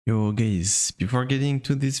Yo guys, before getting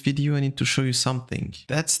to this video I need to show you something.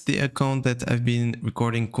 That's the account that I've been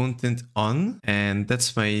recording content on, and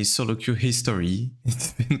that's my solo queue history.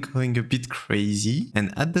 It's been going a bit crazy,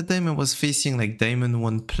 and at the time I was facing like Diamond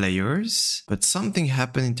 1 players, but something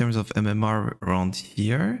happened in terms of MMR around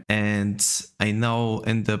here, and I now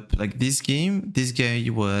end up like this game. This guy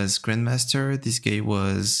was Grandmaster, this guy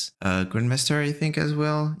was Grandmaster I think as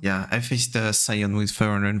well. Yeah, I faced a Scion with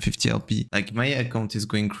 550 LP. Like my account is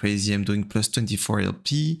going crazy. I'm doing plus 24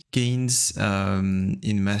 LP gains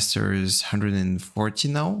in Masters 140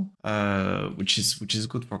 now, which is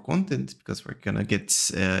good for content because we're gonna get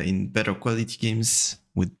in better quality games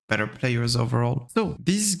with better players overall. So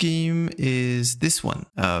this game is this one.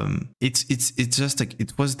 It's just like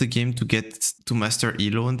it was the game to get to master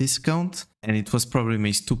Elo on this account, and it was probably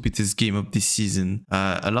my stupidest game of this season.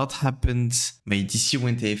 A lot happened. My DC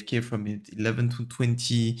went AFK from 11 to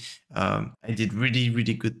 20. I did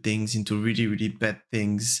really good things into really bad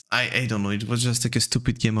things. I don't know. It was just like a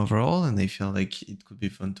stupid game overall, and I feel like it could be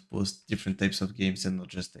fun to post different types of games and not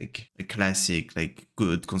just like a classic, like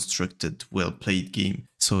good constructed, well played game.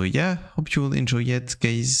 So yeah, hope you will enjoy it,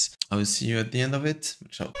 guys. I will see you at the end of it.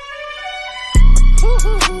 Ciao.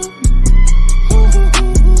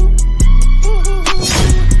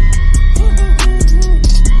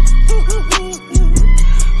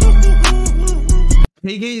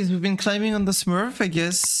 Hey guys, we've been climbing on the Smurf. I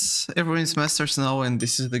guess everyone's masters now, and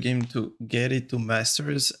this is the game to get it to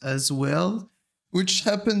masters as well, which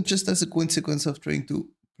happened just as a consequence of trying to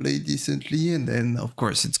play decently, and then of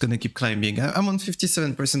course it's gonna keep climbing. I'm on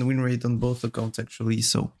 57% win rate on both accounts actually,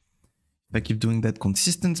 so if I keep doing that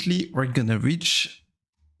consistently, we're gonna reach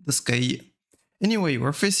the sky. Anyway,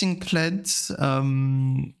 we're facing Kled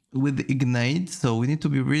with Ignite, so we need to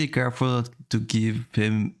be really careful to give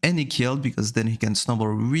him any kill, because then he can snowball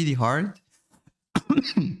really hard.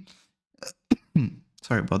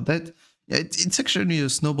 Sorry about that. Yeah, it's actually a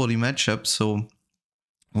snowballing matchup, so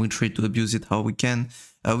we try to abuse it how we can.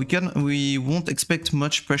 We won't expect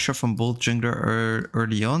much pressure from both jungler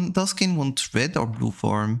early on. Duskin wants red or blue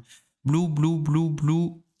form. Blue,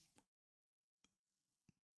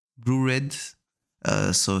 red.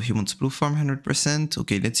 So he wants blue farm 100%.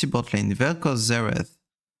 Okay, let's see bot lane. Vel'Koz Xerath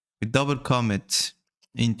with double comet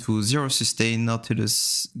into 0 sustain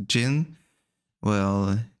Nautilus Jhin.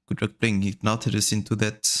 Well, good luck playing Nautilus into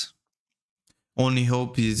that. Only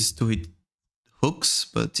hope is to hit hooks,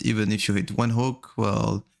 but even if you hit one hook,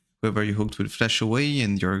 well, whoever you hooked will flash away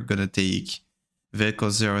and you're gonna take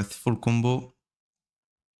Vel'Koz Xerath full combo.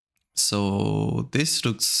 So this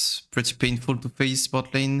looks pretty painful to face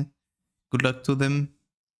bot lane. Good luck to them.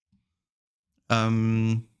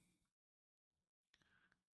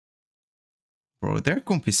 Bro, their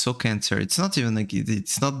comp is so cancer. It's not even like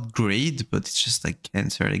it's not great, but it's just like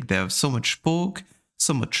cancer. Like they have so much poke,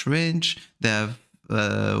 so much range. They have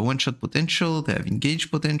one-shot potential. They have engage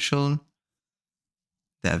potential.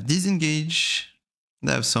 They have disengage.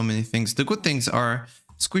 They have so many things. The good things are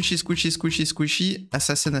squishy,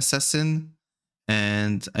 assassin,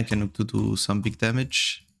 and I can look to do some big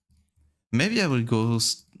damage. Maybe I will go...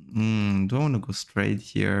 do I want to go straight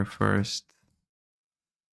here first?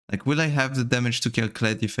 Like, will I have the damage to kill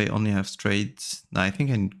Kled if I only have straight? No, I think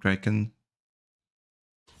I need Kraken.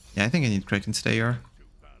 Yeah, I think I need Kraken Slayer.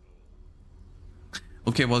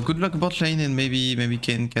 Okay, well, good luck bot lane, and maybe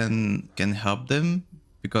Kayn can help them.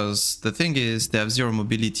 Because the thing is, they have 0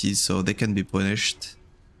 mobility, so they can be punished.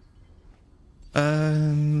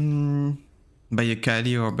 By a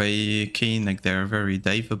Kali or by Kayn, like they're very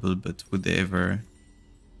diveable, but would they ever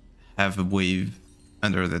have a wave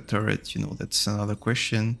under the turret? You know, that's another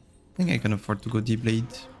question. I think I can afford to go D-Blade,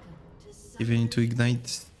 even into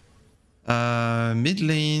Ignite. Mid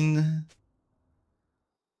lane.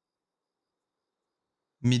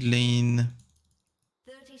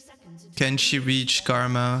 Can she reach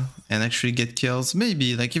Karma and actually get kills?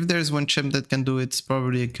 Maybe. Like if there's one champ that can do it, it's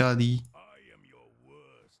probably a Kali.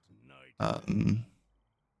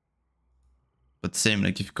 But same,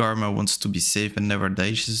 like if Karma wants to be safe and never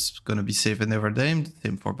die, she's gonna be safe and never die.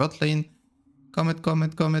 Same for bot lane.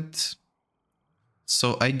 Comet.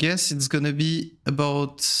 So I guess it's gonna be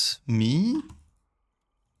about me.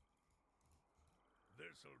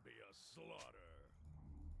 This'll be a slaughter.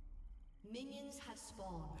 Minions have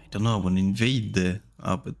spawned. I don't know, I wanna invade the...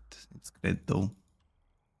 Oh, but it's great though.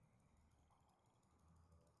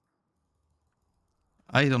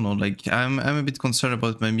 I don't know, like I'm a bit concerned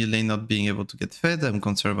about my mid lane not being able to get fed. I'm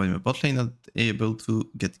concerned about my bot lane not able to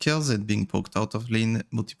get kills and being poked out of lane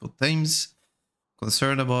multiple times.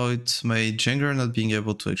 Concerned about my jungler not being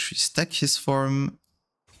able to actually stack his farm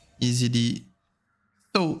easily.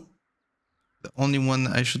 So the only one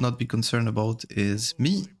I should not be concerned about is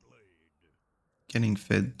me getting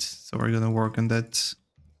fed. So we're gonna work on that.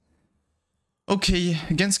 Okay,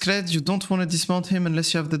 against Kled, you don't want to dismount him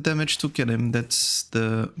unless you have the damage to kill him. That's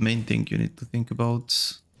the main thing you need to think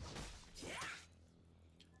about.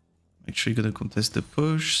 Actually gonna contest the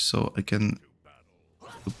push, so I can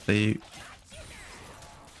play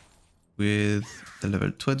with the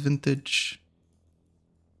level 2 advantage.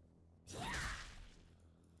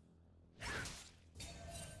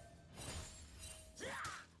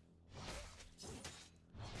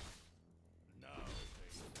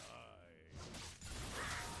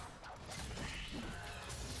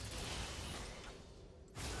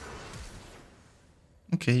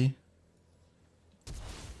 Okay.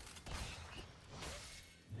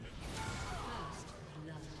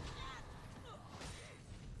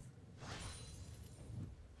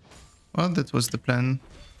 Well, that was the plan.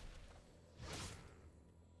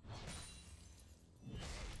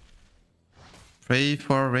 Pray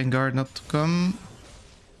for Rengar not to come.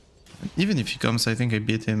 Even if he comes, I think I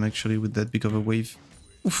beat him actually with that big of a wave.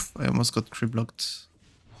 Oof, I almost got creep blocked.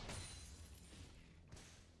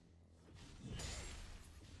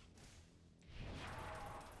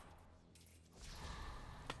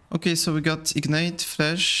 Okay, so we got Ignite,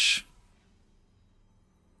 Flash.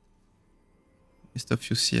 Missed a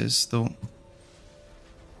few CS though.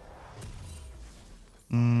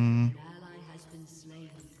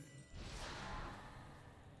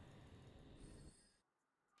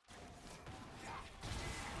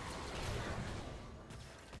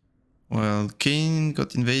 Well, Kayn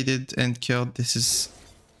got invaded and killed. This is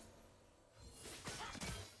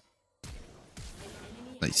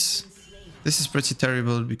nice. This is pretty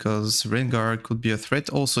terrible because Rengar could be a threat.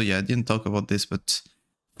 Also, yeah, I didn't talk about this, but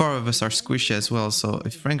 4 of us are squishy as well. So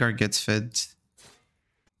if Rengar gets fed, it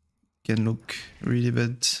can look really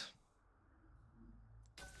bad.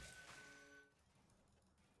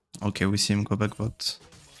 Okay, we see him go back bot.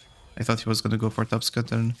 I thought he was gonna go for top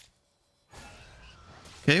scuttle.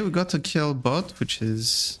 Okay, we got a kill bot, which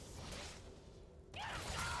is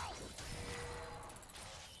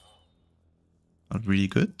not really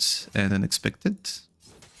good and unexpected.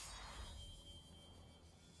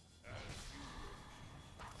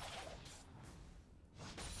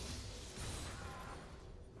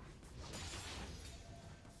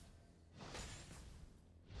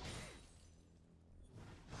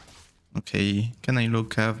 Okay, can I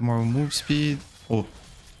look have more move speed? Oh,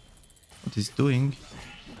 what is doing?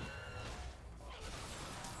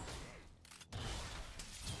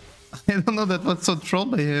 I don't know, that was so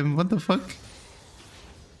trolled by him. What the fuck?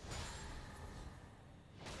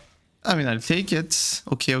 I mean, I'll take it.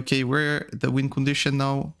 Okay, okay, we're the win condition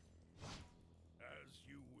now. As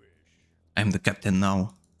you wish. I'm the captain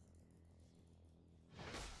now.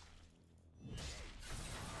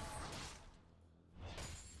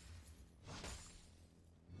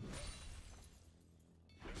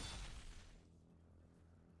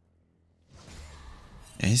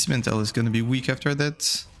 Yeah, his mental is gonna be weak after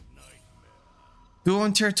that. Do I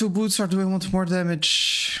want tier 2 boots or do I want more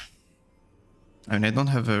damage? I mean, I don't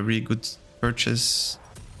have a really good purchase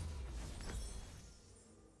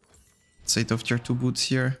set of tier 2 boots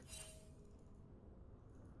here.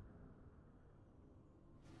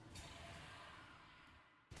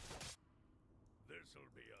 This'll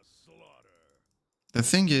be a slaughter. The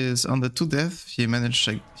thing is, on the 2 death, he managed,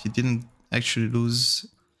 like, he didn't actually lose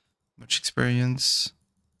much experience.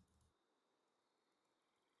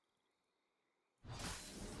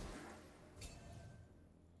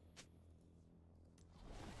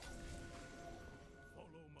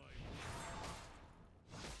 Follow my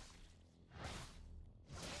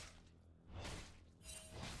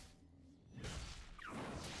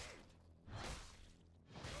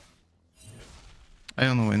I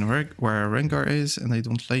don't know where Rengar is, and I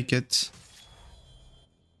don't like it.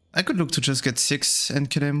 I could look to just get 6 and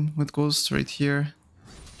kill him with Ghost right here.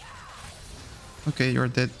 Okay, you're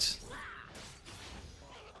dead.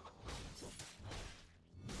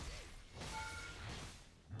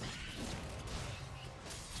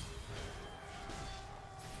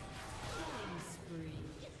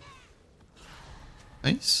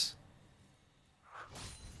 Nice.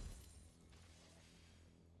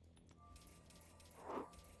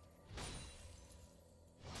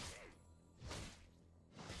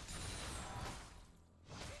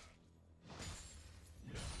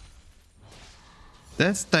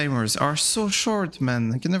 Death timers are so short,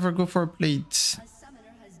 man. I can never go for a plate.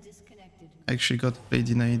 I actually got play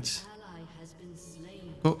denied.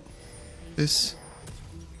 Oh, this.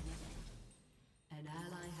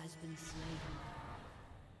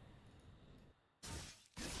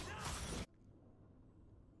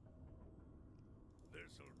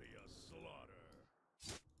 This'll be a slaughter.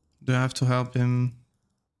 Do I have to help him?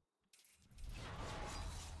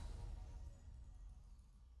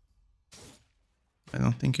 I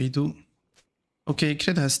don't think I do. Okay,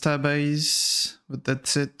 Kled has stab eyes, but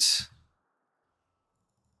that's it.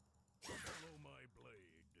 Follow my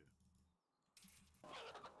blade.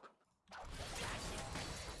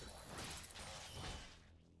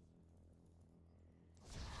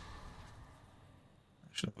 I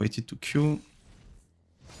should have waited to Q.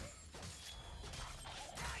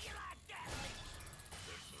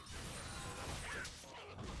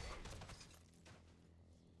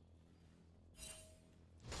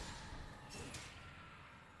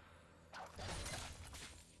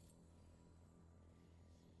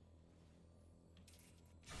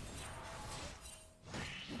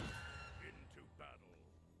 Into battle.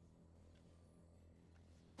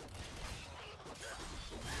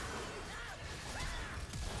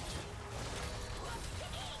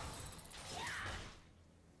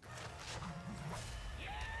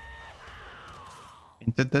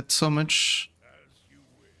 Painted that so much. As you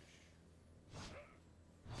wish.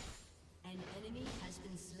 An enemy has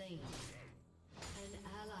been slain. An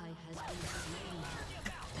ally has been slain.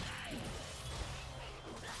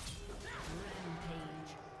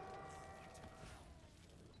 Rampage.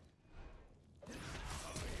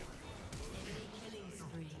 Enemy killing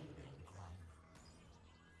spree.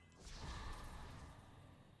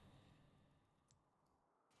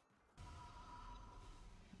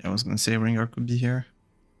 I was gonna say Ringar could be here.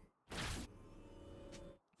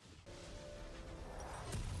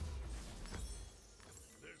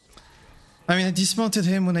 I mean, I dismounted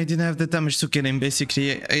him when I didn't have the damage to kill him,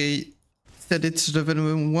 basically. I said it's level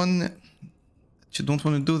 1 that you don't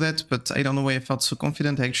want to do that, but I don't know why I felt so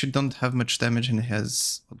confident. I actually don't have much damage and he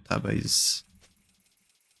has tab eyes.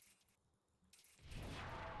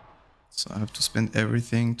 So I have to spend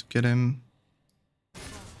everything to get him.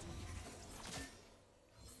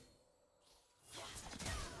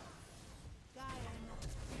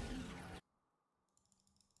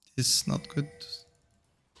 This is not good.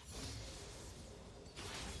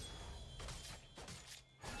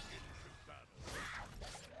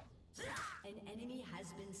 An enemy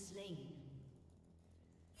has been slain.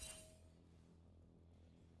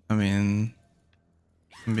 I mean,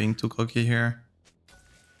 I'm being too cocky here.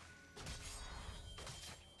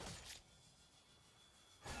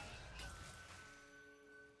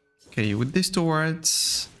 Okay, with these two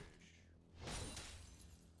wards,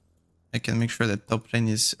 I can make sure that top lane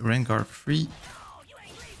is Rengar free.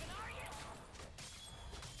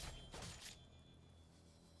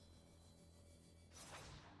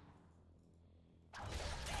 I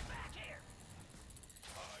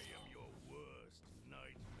am your worst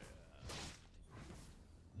nightmare.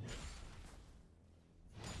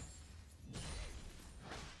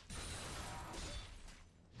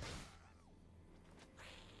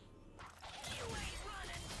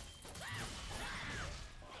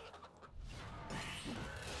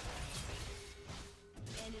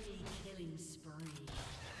 Enemy killing spree.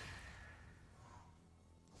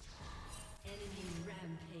 Enemy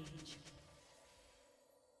rampage.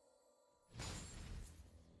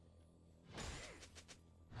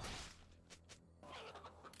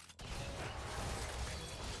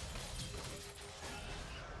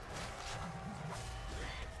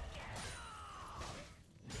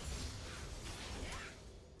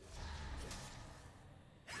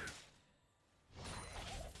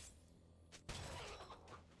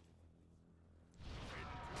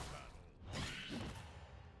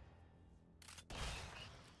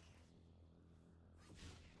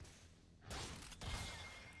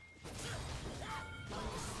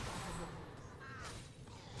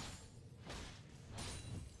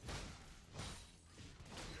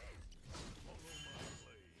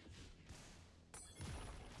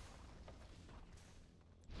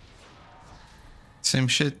 Same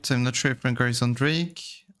shit, I'm not sure if Rengar is on Drake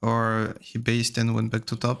or he based and went back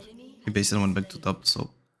to top. He based and went back to top,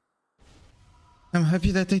 so I'm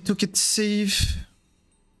happy that I took it safe.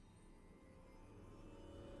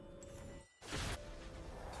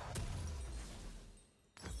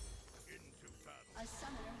 A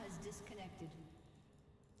summoner has disconnected.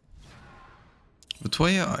 But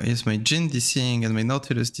why is my Jhin DCing and my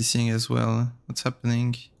Nautilus DCing as well? What's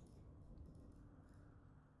happening?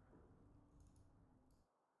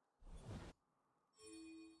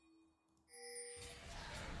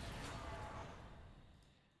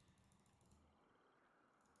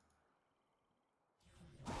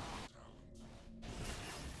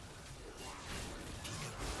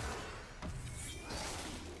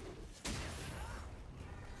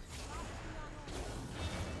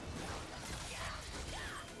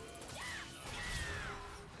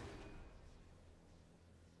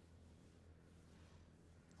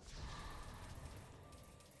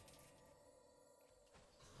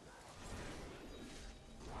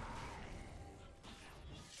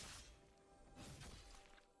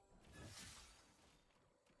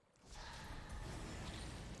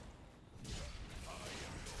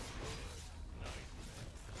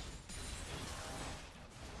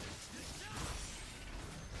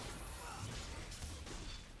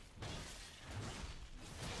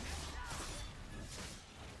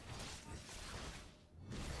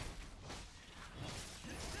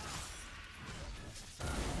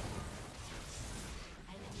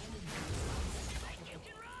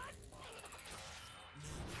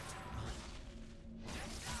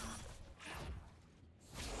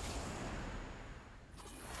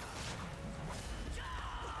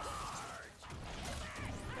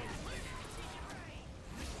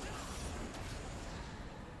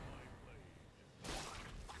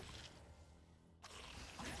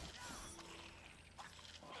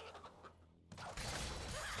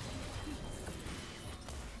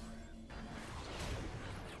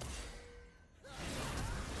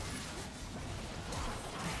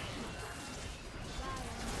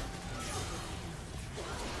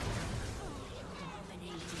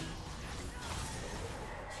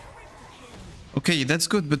 Okay, that's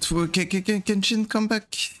good, but can Jin come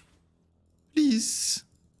back? Please.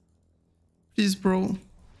 Please, bro. As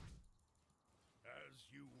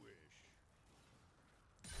you wish.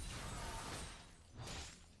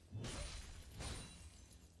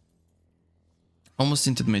 Almost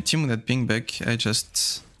into my team with that ping back. I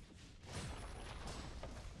just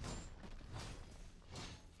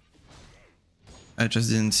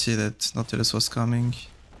didn't see that Nautilus was coming.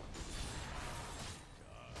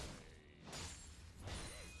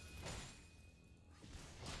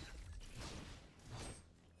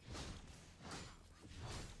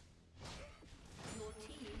 Your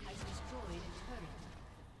team has destroyed a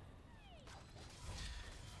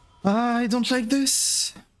turret. I don't like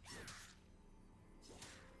this.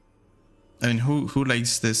 I mean, who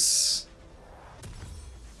likes this?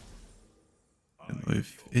 I don't know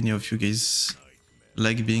if any of you guys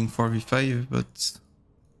like being 4v5, but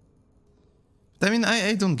I mean,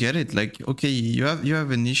 I don't get it. Like, okay, you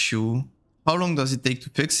have an issue. How long does it take to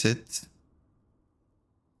fix it?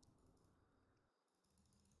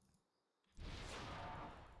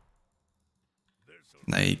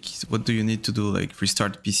 Like, what do you need to do? Like,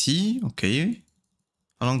 restart PC? Okay.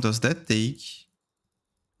 How long does that take?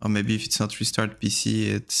 Or maybe if it's not restart PC,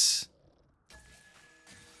 it's...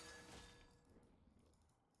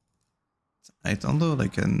 I don't know,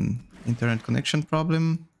 like an internet connection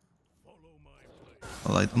problem?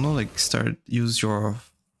 Well, I don't know, like use your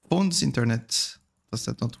phone's internet. Does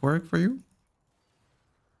that not work for you?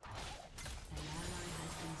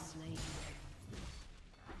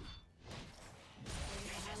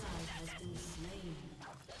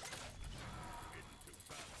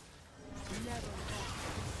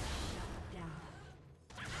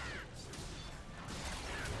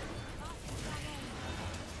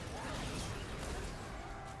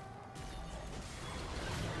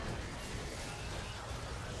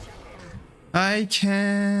 I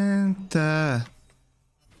can't. Didn't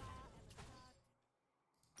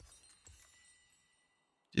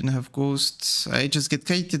have ghosts. I just get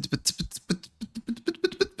kited, but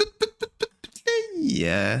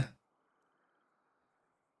yeah.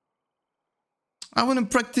 I want to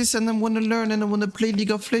practice and I want to learn and I want to play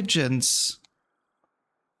League of Legends.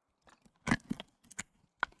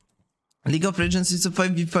 League of Legends is a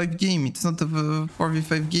 5v5 game. It's not a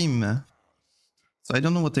 4v5 game. So I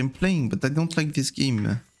don't know what I'm playing, but I don't like this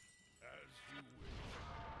game.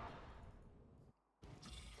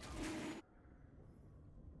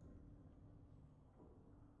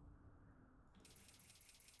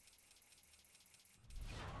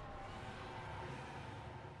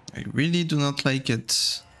 I really do not like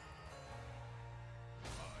it.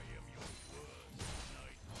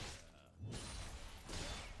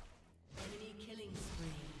 Enemy killing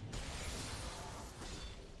spree.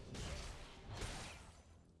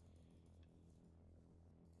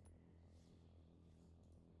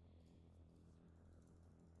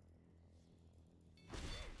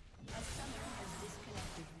 A summoner has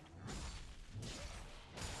disconnected.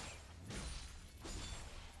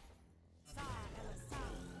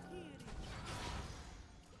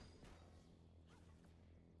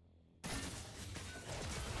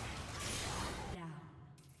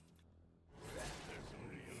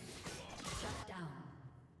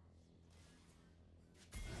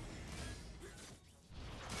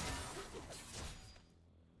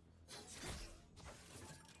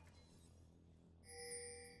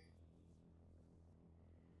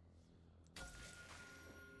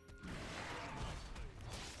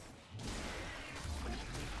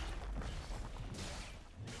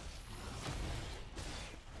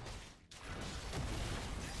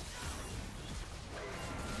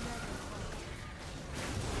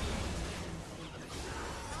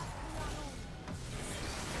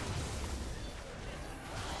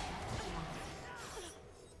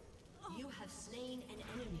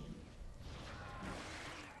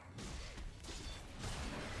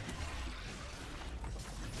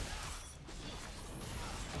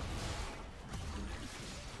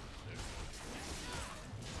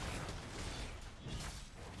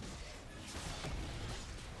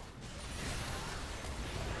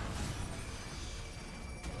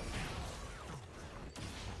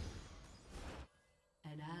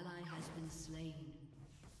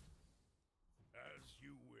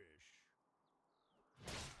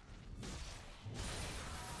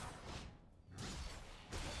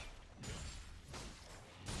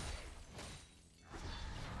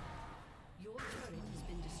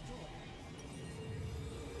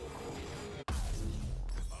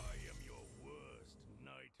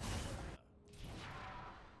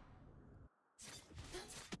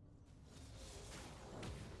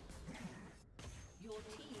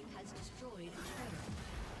 has destroyed a turret.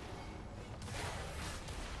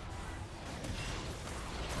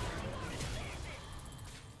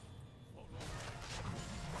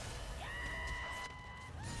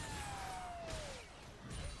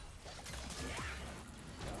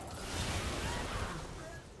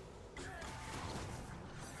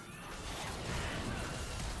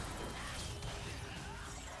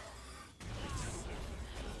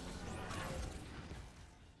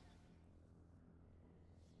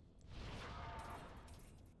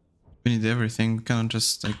 We need everything. We cannot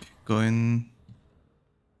just like go in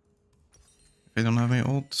if I don't have my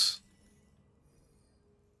ult.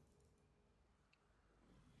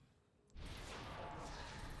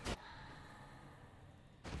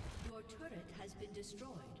 Your turret has been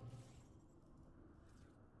destroyed.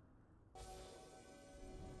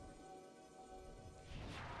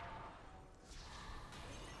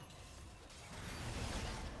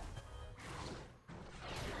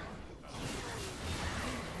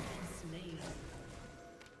 Slain.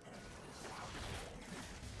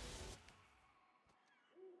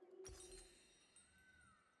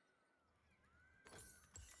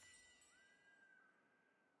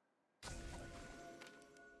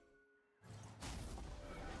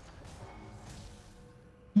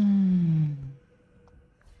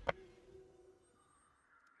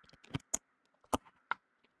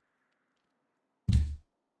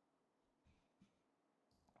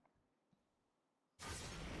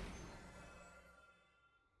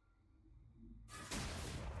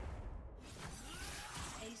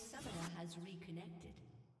 A summoner has reconnected.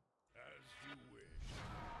 As you wish.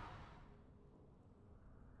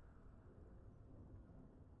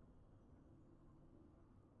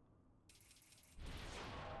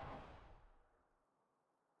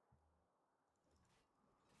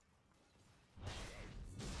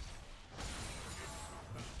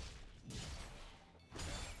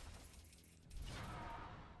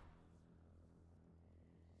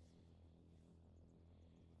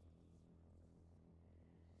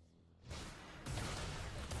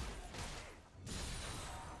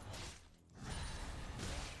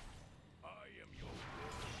 I am your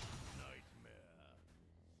worst nightmare.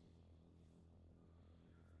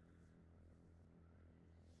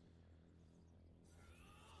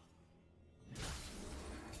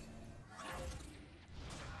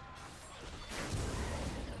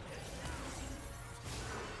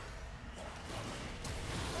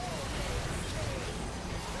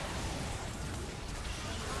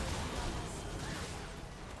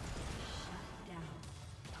 Down.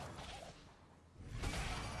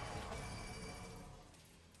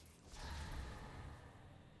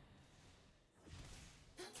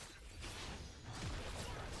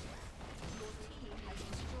 Your team has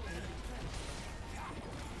destroyed a turret. An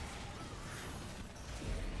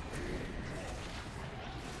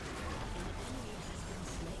enemy has been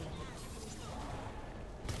slain.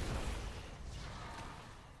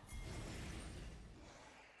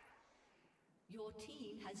 Your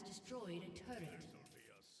team has destroyed a turret. This'll be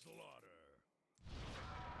a slaughter.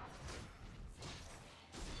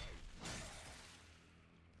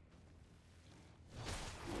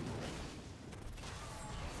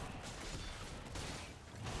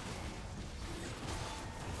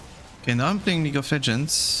 Okay, now I'm playing League of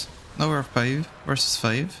Legends. Now we're 5 versus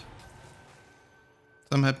 5. So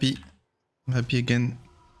I'm happy. I'm happy again.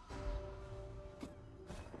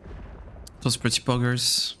 Those pretty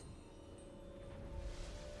poggers.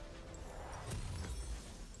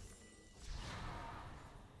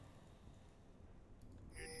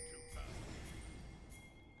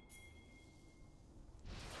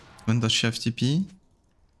 When does she have TP?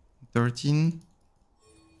 13.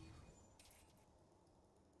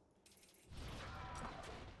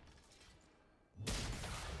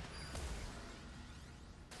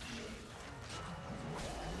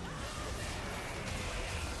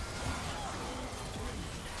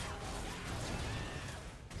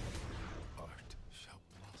 Art shall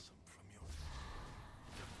blossom from your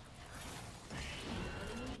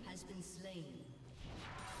Enemy has been slain.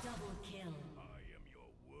 Double kill. I am your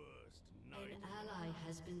worst An nightmare. ally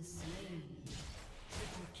has been slain.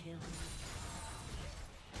 Triple kill.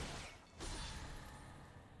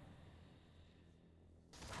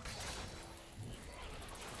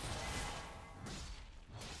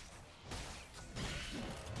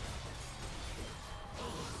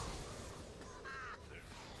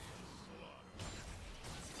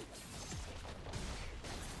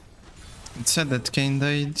 It's sad that Kane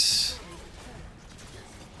died. Has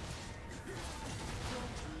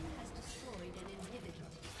destroyed an inhibitor.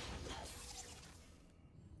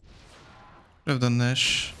 Could have done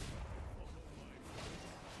Nash.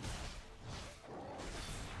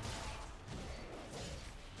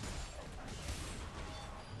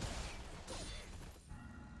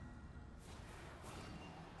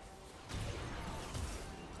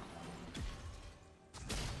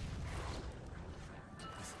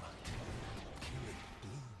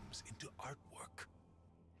 work.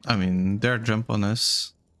 I mean, they're jump on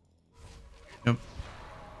us. Yep.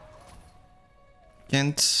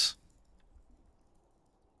 Can't.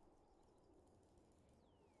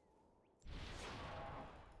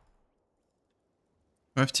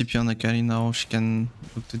 We have TP on Akali now. She can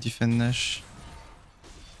look to defend Nash.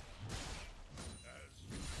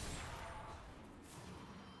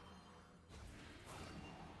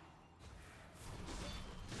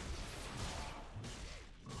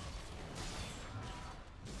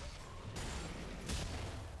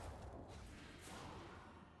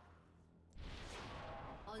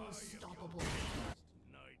 Unstoppable.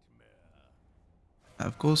 Nightmare.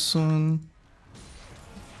 Have go soon.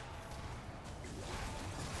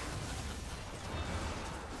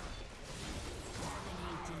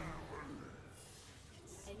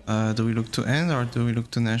 Do we look to end or do we look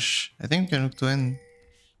to Nash? I think we can look to end.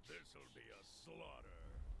 This'll be a slaughter.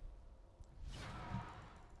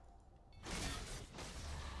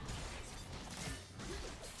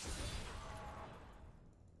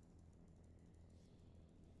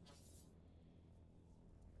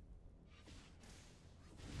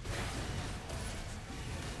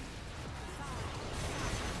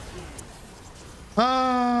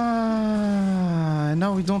 Ah,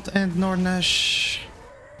 now we don't end nor Nash.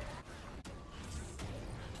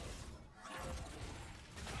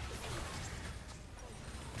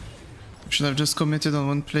 Should have just committed on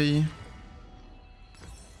one play.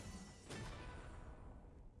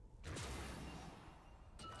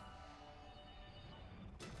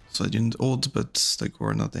 So I didn't ult, but like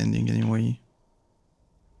we're not ending anyway.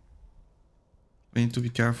 We need to be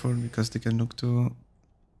careful because they can look to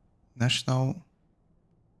Nash now.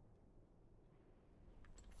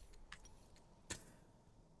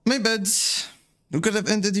 My bad. We could have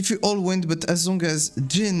ended if we all went, but as long as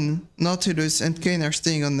Jhin, Nautilus, and Kayn are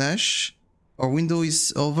staying on Nash, our window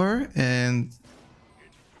is over, and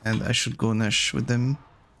I should go Nash with them.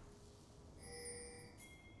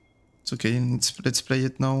 It's okay. Let's play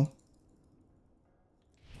it now.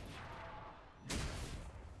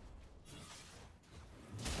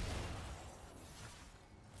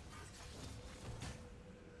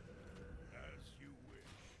 As you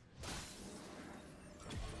wish.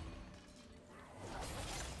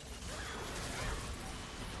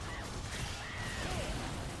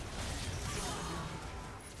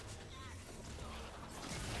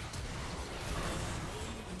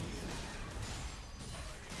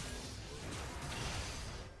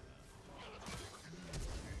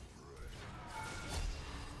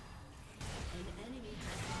 An enemy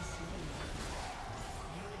has been slain.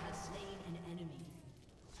 You have slain an enemy.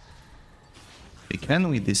 Can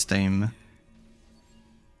we this time?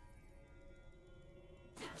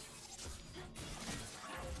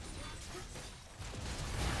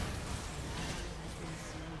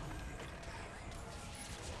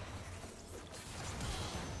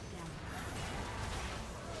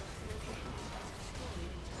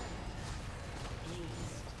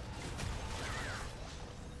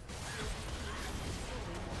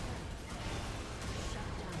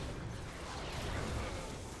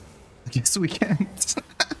 I guess we can't.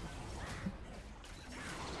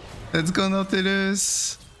 Let's go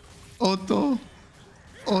Nautilus. Auto.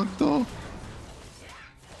 Auto.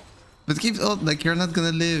 But keep auto, like you're not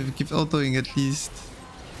gonna live. Keep autoing at least.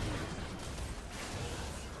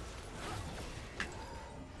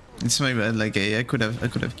 It's my bad. Like I could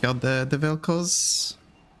have killed the Vel'Koz.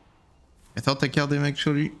 I thought I killed him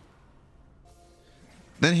actually.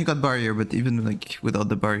 Then he got barrier, but even like without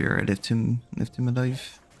the barrier, I left him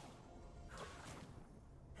alive.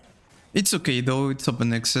 It's okay though. It's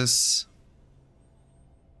open access.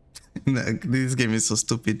 This game is so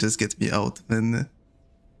stupid. Just get me out, man.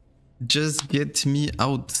 Just get me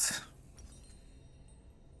out.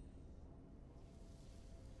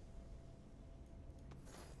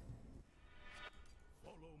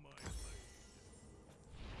 Follow my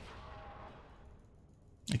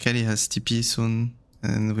blade. Akali has TP soon,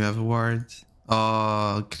 and we have a ward.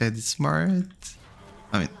 Oh, Kled is smart.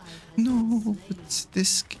 I mean, no, but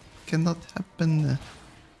this cannot happen.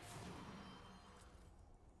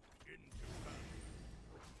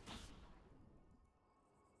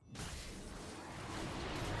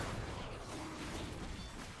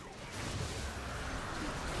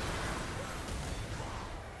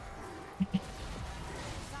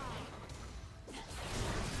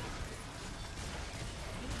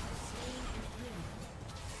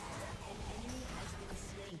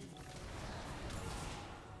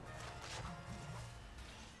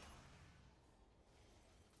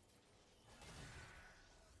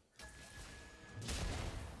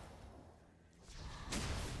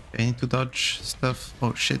 I need to dodge stuff.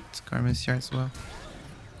 Oh shit, Karma's here as well.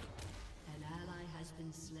 An ally has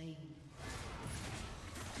been slain.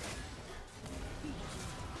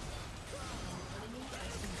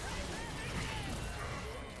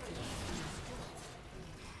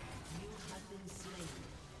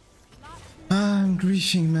 I'm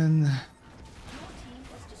griefing, man. Your team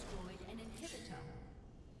has destroyed an inhibitor.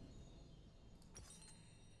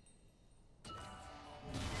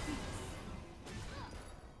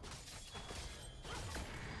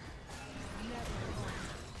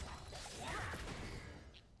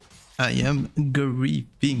 I am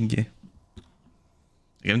grieving. Okay,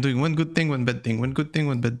 I'm doing one good thing, one bad thing, one good thing,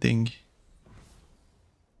 one bad thing.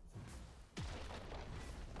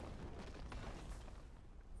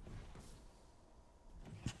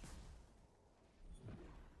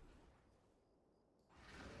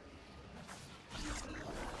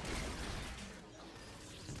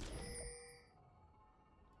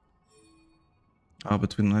 Oh,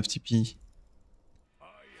 but we don't have TP.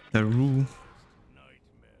 The Rue.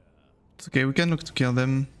 It's okay, we can look to kill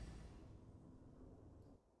them.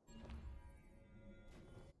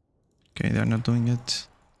 Okay, they're not doing it.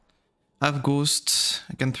 I have Ghost.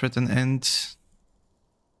 I can threaten End.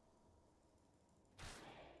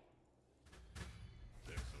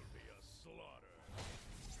 This'll be a slaughter.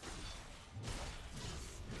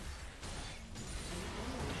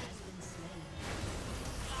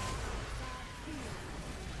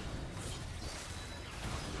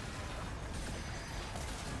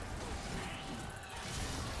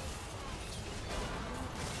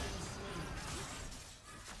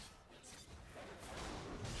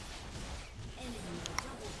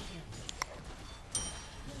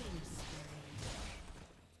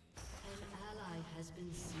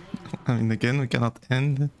 I mean, again, we cannot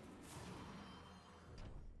end.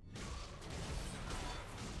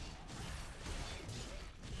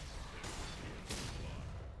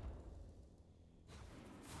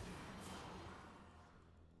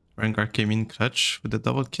 Rengar came in clutch with the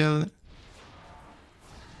double kill.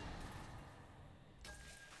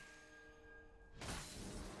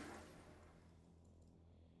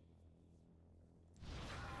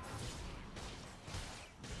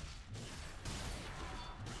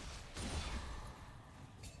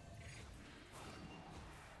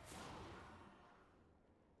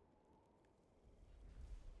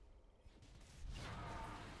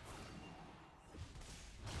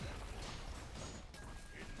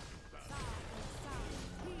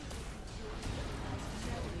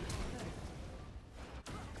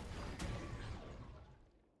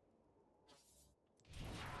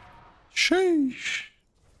 Sheesh.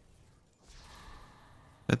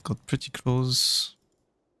 That got pretty close.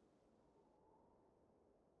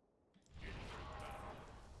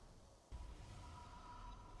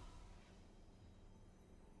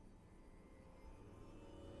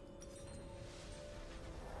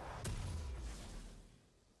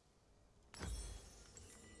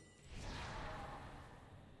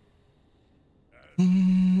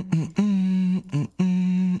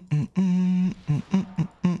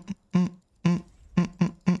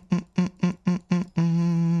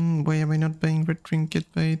 Why am I not buying red trinket,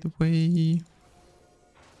 by the way?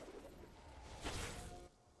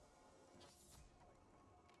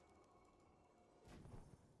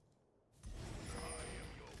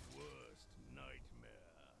 Worst nightmare.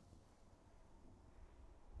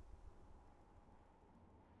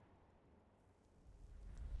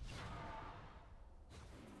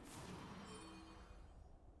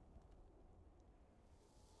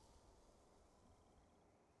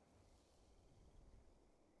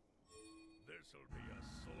 This'll be a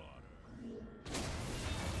slaughter.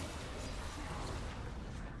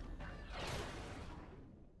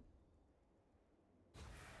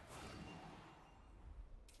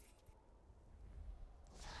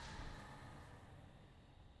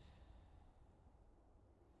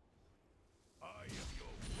 I am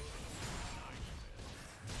your worst nightmare.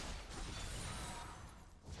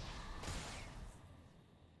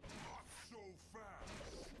 Not so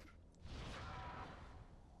fast.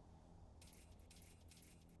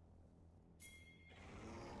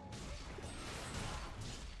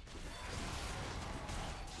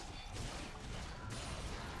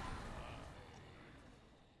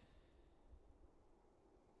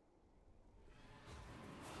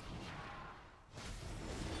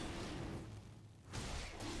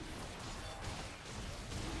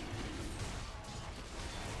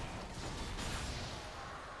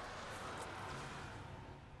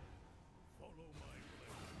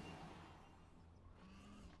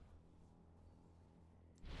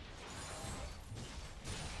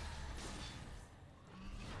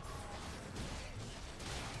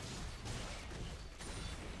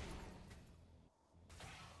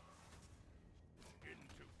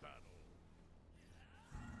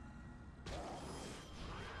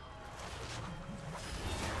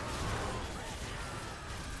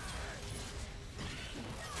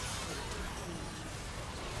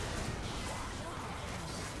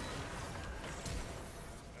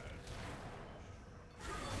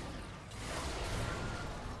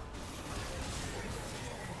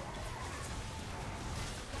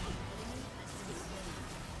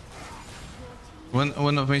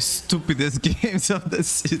 One of my stupidest games of the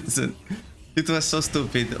season. It was so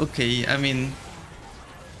stupid. Okay, I mean,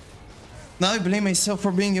 now I blame myself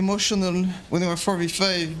for being emotional when we were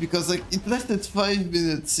 4v5 because like it lasted 5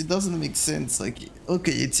 minutes. It doesn't make sense. Like,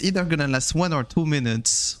 okay, it's either gonna last 1 or 2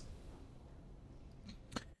 minutes.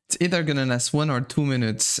 It's either gonna last 1 or 2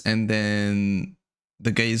 minutes and then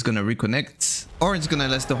the guy is gonna reconnect, or it's gonna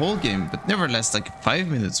last the whole game, but never last like 5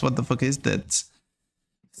 minutes. What the fuck is that?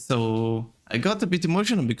 So I got a bit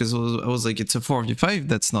emotional because I was like, it's a 4v5,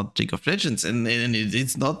 that's not League of Legends, and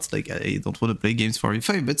it's not like I don't want to play games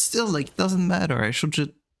 4v5, but still, like, it doesn't matter. I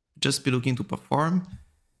should just be looking to perform,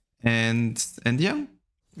 and yeah,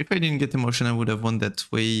 if I didn't get emotional, I would have won that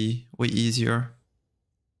way easier.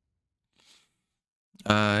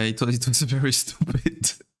 It was a very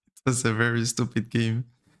stupid. It was a very stupid game.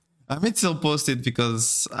 I might still post it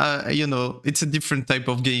because you know, it's a different type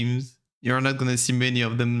of games. You're not gonna see many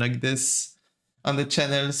of them like this on the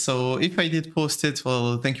channel. So if I did post it,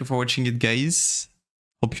 well, thank you for watching it, guys.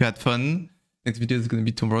 Hope you had fun. Next video is gonna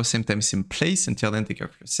be tomorrow, same time, same place. Until then, take care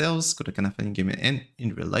of yourselves. Good luck and have fun in game and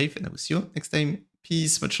in real life. And I will see you next time.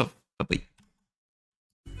 Peace, much love. Bye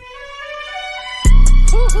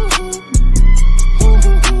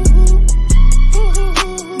bye.